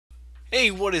Hey,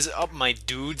 what is up, my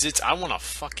dudes? It's I wanna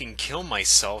fucking kill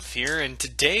myself here, and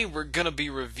today we're gonna be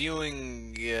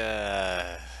reviewing,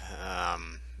 this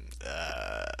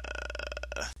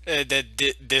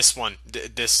one.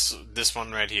 This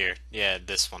one right here. Yeah,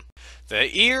 this one.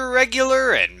 The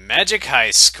Irregular and Magic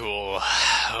High School.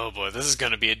 Oh boy, this is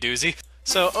gonna be a doozy.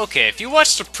 So, okay, if you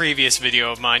watched a previous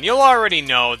video of mine, you'll already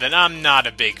know that I'm not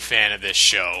a big fan of this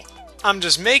show. I'm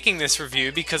just making this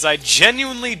review because I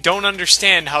genuinely don't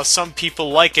understand how some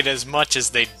people like it as much as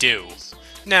they do.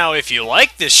 Now, if you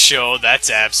like this show,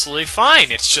 that's absolutely fine,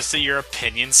 it's just that your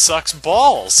opinion sucks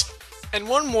balls. And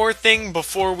one more thing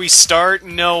before we start,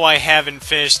 no, I haven't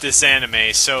finished this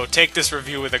anime, so take this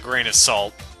review with a grain of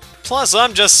salt. Plus,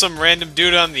 I'm just some random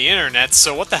dude on the internet,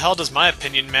 so what the hell does my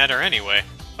opinion matter anyway?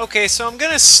 Okay, so I'm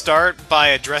gonna start by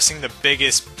addressing the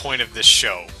biggest point of this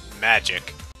show,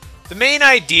 magic. The main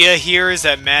idea here is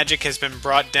that magic has been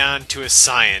brought down to a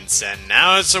science, and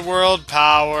now it's a world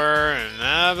power, and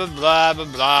blah blah blah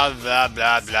blah blah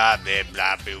blah blah blah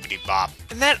blah boobity bop.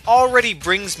 And that already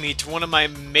brings me to one of my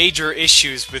major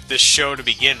issues with this show to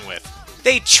begin with.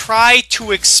 They try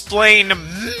to explain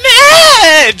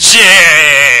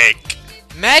magic!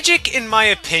 Magic, in my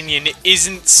opinion,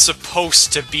 isn't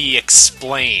supposed to be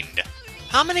explained.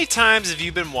 How many times have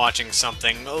you been watching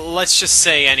something, let's just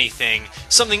say anything,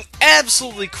 something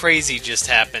absolutely crazy just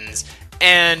happens,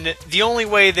 and the only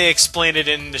way they explain it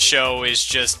in the show is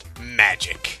just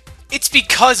magic? It's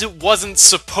because it wasn't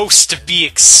supposed to be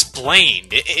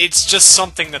explained. It's just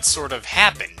something that sort of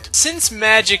happened. Since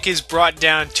magic is brought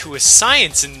down to a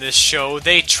science in this show,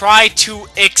 they try to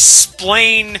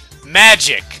explain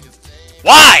magic.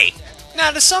 Why? Now,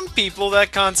 to some people,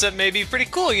 that concept may be pretty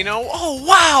cool, you know? Oh,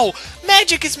 wow!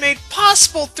 Magic is made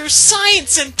possible through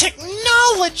science and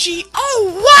technology!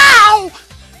 Oh, wow!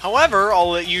 However,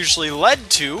 all it usually led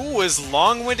to was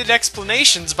long-winded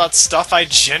explanations about stuff I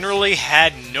generally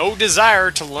had no desire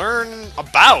to learn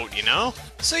about, you know?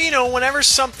 So, you know, whenever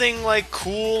something, like,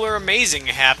 cool or amazing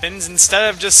happens, instead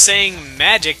of just saying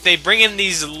magic, they bring in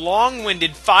these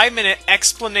long-winded 5-minute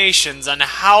explanations on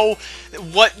how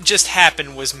what just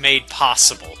happened was made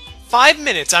possible. 5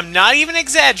 minutes, I'm not even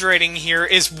exaggerating here,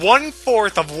 is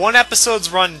 1/4 of one episode's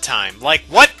runtime. Like,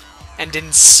 what? And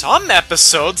in some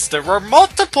episodes, there were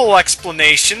multiple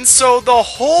explanations, so the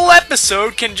whole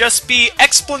episode can just be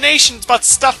explanations about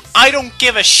stuff I don't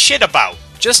give a shit about.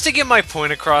 Just to get my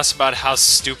point across about how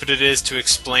stupid it is to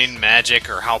explain magic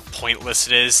or how pointless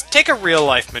it is, take a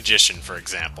real-life magician, for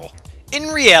example. In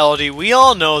reality, we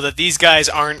all know that these guys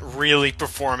aren't really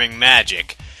performing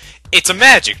magic. It's a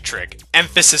magic trick,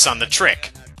 emphasis on the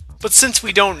trick. But since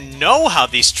we don't know how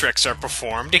these tricks are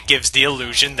performed, it gives the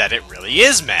illusion that it really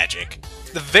is magic.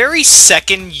 The very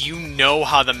second you know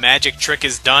how the magic trick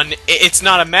is done, it's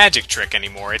not a magic trick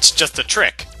anymore, it's just a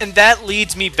trick. And that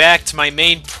leads me back to my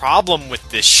main problem with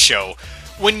this show.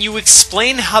 When you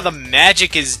explain how the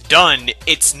magic is done,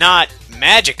 it's not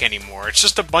magic anymore, it's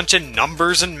just a bunch of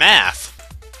numbers and math.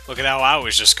 Look at how I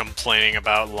was just complaining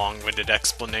about long-winded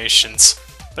explanations.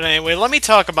 But anyway, let me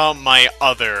talk about my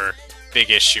other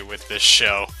big issue with this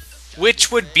show,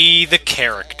 which would be the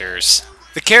characters.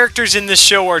 The characters in this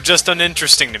show are just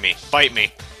uninteresting to me. Bite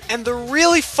me. And the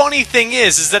really funny thing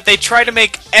is that they try to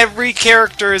make every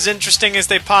character as interesting as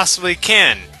they possibly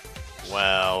can.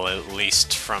 Well, at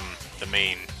least from the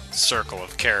main circle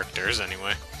of characters,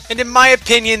 anyway. And in my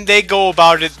opinion, they go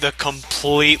about it the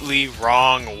completely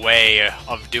wrong way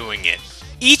of doing it.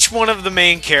 Each one of the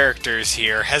main characters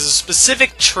here has a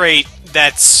specific trait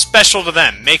that's special to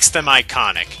them, makes them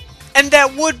iconic. And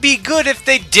that would be good if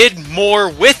they did more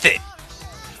with it.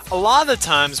 A lot of the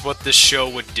times what this show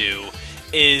would do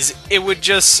is it would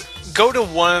just go to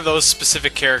one of those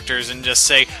specific characters and just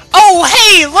say, "Oh,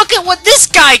 hey, look at what this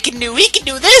guy can do! He can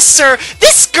do this, or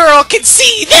this girl can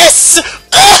see this!"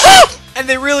 And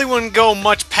they really wouldn't go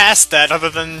much past that other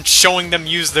than showing them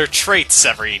use their traits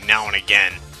every now and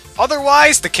again.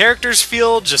 Otherwise, the characters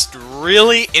feel just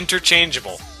really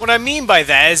interchangeable. What I mean by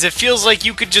that is it feels like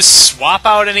you could just swap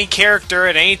out any character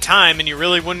at any time and you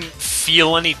really wouldn't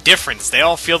feel any difference. They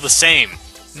all feel the same.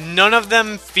 None of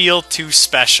them feel too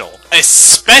special,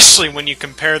 especially when you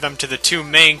compare them to the two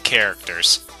main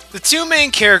characters. The two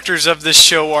main characters of this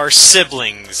show are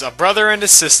siblings, a brother and a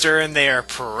sister, and they are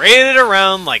paraded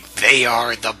around like they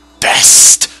are the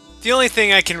best. The only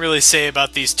thing I can really say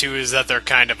about these two is that they're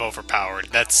kind of overpowered.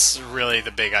 That's really the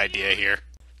big idea here.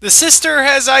 The sister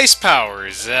has ice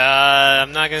powers.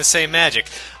 I'm not gonna say magic.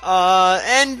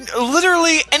 And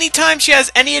literally anytime she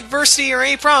has any adversity or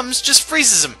any problems, just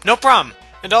freezes them. No problem.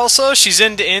 And also, she's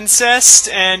into incest,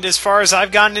 and as far as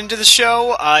I've gotten into the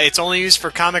show, it's only used for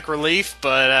comic relief,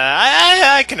 but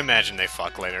I can imagine they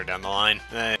fuck later down the line.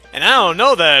 And I don't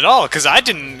know that at all, because I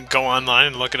didn't go online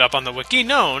and look it up on the wiki.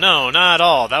 No, not at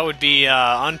all. That would be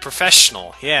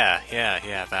unprofessional. Yeah,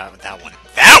 that one.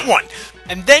 That one!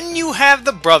 And then you have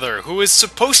the brother, who is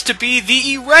supposed to be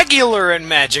the irregular in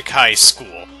Magic High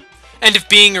School. And if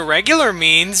being irregular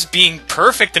means being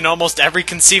perfect in almost every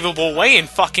conceivable way and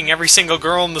fucking every single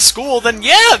girl in the school, then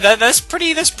yeah, that's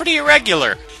pretty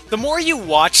irregular. The more you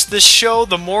watch this show,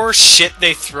 the more shit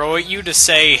they throw at you to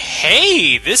say,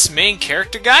 hey, this main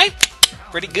character guy,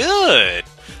 pretty good.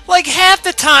 Like, half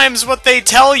the times what they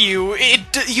tell you,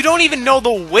 you don't even know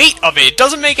the weight of it. It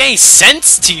doesn't make any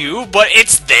sense to you, but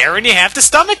it's there and you have to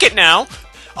stomach it now.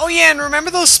 Oh yeah, and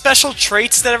remember those special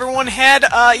traits that everyone had?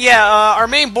 Our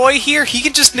main boy here, he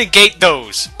can just negate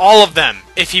those. All of them,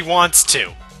 if he wants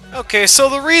to. Okay, so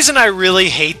the reason I really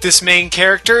hate this main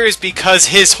character is because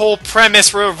his whole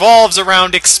premise revolves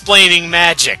around explaining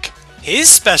magic. His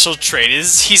special trait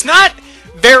is, he's not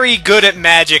very good at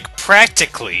magic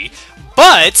practically,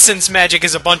 but since magic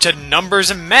is a bunch of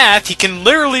numbers and math, he can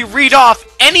literally read off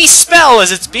any spell as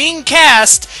it's being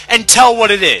cast and tell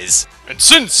what it is. And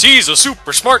since he's a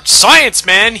super smart science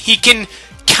man, he can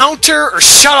counter or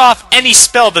shut off any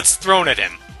spell that's thrown at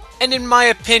him. And in my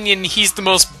opinion, he's the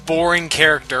most boring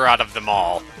character out of them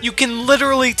all. You can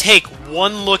literally take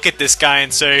one look at this guy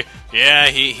and say, yeah,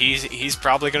 he's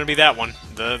probably gonna be that one,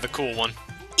 the cool one.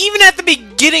 Even at the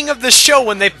beginning of the show,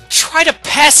 when they try to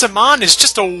pass him on as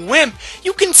just a wimp,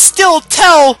 you can still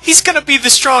tell he's gonna be the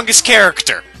strongest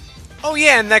character. Oh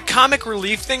yeah, and that comic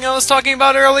relief thing I was talking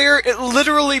about earlier, it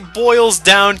literally boils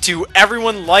down to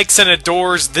everyone likes and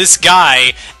adores this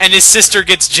guy, and his sister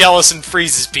gets jealous and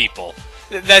freezes people.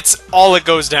 That's all it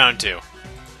goes down to.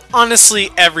 Honestly,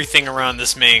 everything around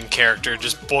this main character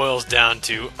just boils down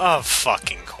to, of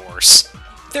fucking course.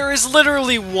 There is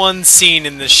literally one scene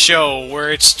in the show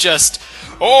where it's just,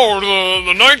 oh, the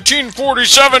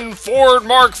 1947 Ford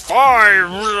Mark V,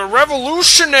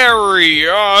 revolutionary,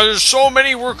 so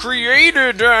many were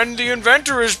created, and the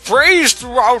inventor is praised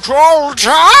throughout all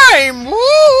time,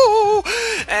 woo!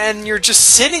 And you're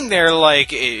just sitting there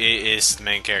like, is the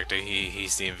main character,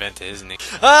 he's the inventor, isn't he?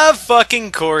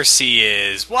 Fucking course he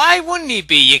is. Why wouldn't he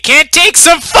be? You can't take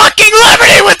some fucking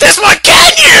liberty with this one,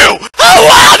 can you? Oh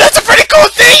wow, that's a pretty cool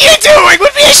thing you're doing!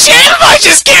 Would be a shame if I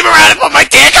just came around and put my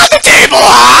dick on the table,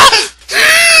 huh?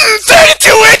 32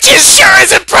 inches sure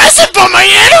is impressive, but my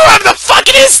aunt, whoever the fuck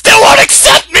it is, still won't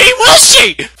accept me, will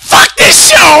she? Fuck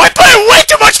this show! I put in way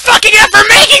too much fucking effort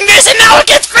making this, and now it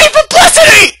gets free for